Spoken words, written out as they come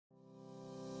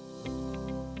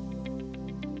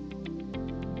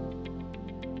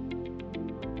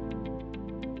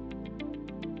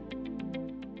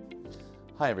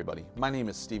Hi everybody, my name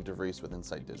is Steve DeVries with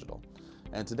Insight Digital,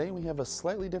 and today we have a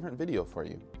slightly different video for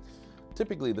you.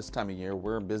 Typically this time of year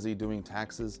we're busy doing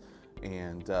taxes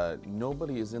and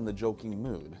nobody is in the joking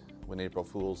mood when April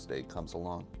Fool's Day comes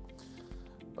along.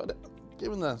 But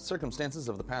given the circumstances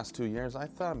of the past 2 years, I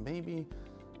thought maybe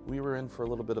we were in for a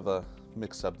little bit of a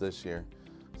mix-up this year.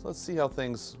 So let's see how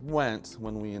things went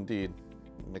when we indeed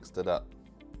mixed it up.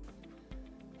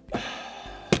 The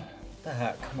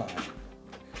heck, come on.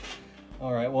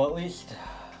 All right, well at least,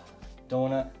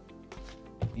 Donut,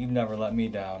 you've never let me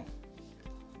down.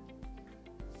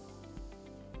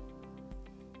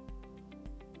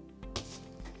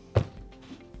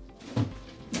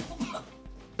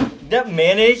 That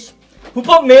mayonnaise? Who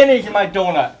put mayonnaise in my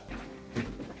donut?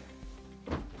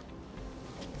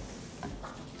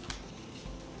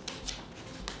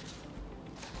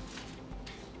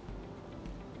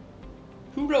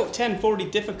 Who wrote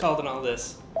 1040 difficult in all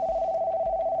this?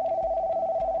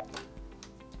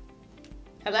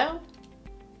 Hello?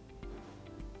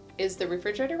 Is the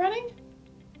refrigerator running?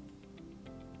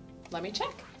 Let me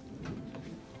check.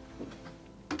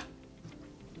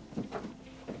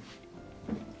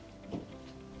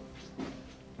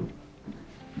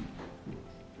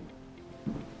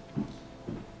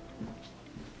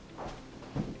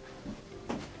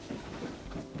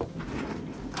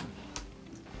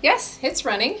 Yes, it's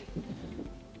running.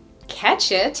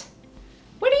 Catch it?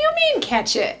 What do you mean,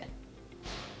 catch it?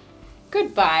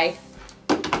 Goodbye.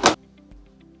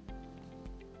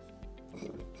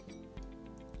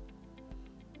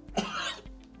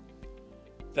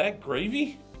 That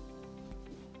gravy?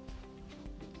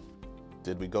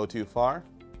 Did we go too far?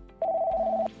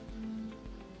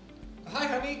 Hi,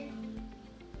 honey.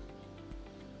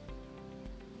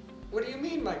 What do you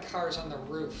mean my car's on the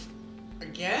roof?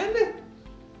 Again?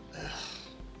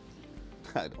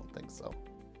 I don't think so.